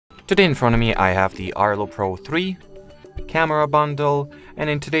Today in front of me I have the ARLO Pro 3 camera bundle, and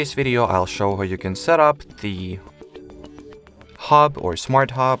in today's video I'll show how you can set up the hub or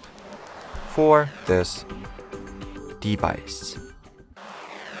smart hub for this device.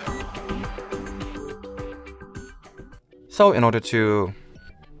 So in order to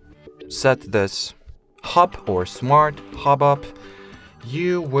set this hub or smart hub up,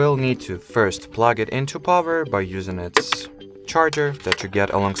 you will need to first plug it into power by using its charger that you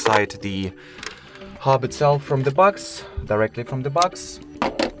get alongside the hub itself from the box, directly from the box.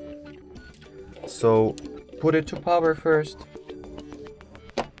 So put it to power first.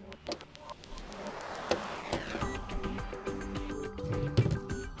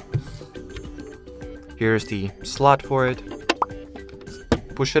 Here's the slot for it.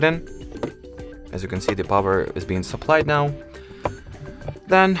 Push it in. As you can see, the power is being supplied now.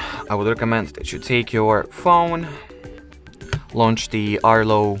 Then I would recommend that you take your phone, launch the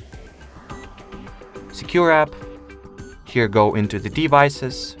ARLO Secure app. Here, go into the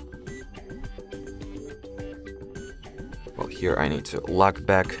devices. Well, here I need to log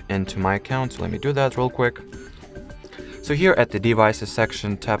back into my account, so let me do that real quick. So here at the devices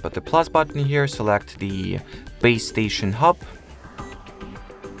section, tap at the plus button here, select the base station hub.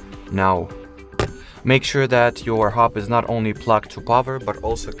 Now, make sure that your hub is not only plugged to power, but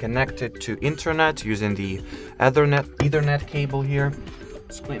also connected to internet using the Ethernet cable here.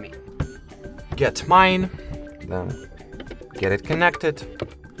 So let me get mine, then get it connected.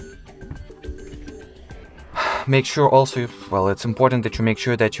 Make sure also, well, it's important that you make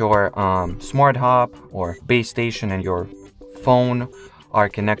sure that your smart hub or base station and your phone are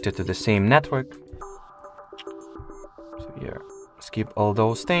connected to the same network. So here, skip all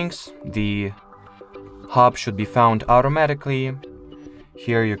those things. The hub should be found automatically.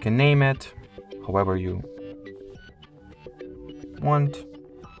 Here you can name it however you want.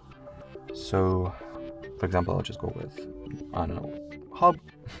 So, for example, I'll just go with, I don't know, hub.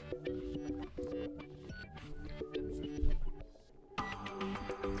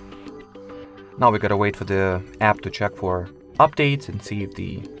 Now we gotta wait for the app to check for updates and see if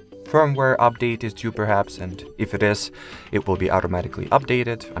the firmware update is due perhaps, and if it is, it will be automatically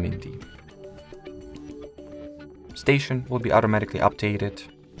updated. I mean, the station will be automatically updated.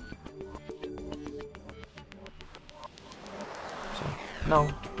 So now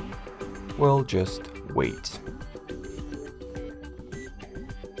we'll just wait.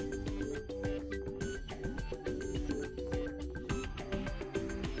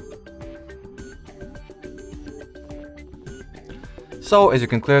 So as you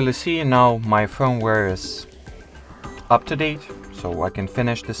can clearly see, now my firmware is up to date, so I can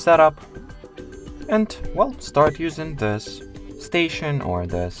finish the setup and, well, start using this station or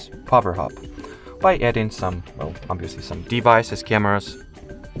this power hub by adding some, well, obviously some devices, cameras,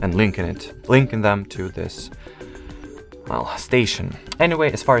 and linking them to this, well, station.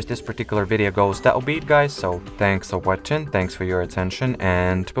 Anyway, as far as this particular video goes, that will be it, guys. So thanks for watching, thanks for your attention,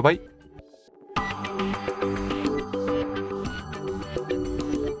 and bye-bye.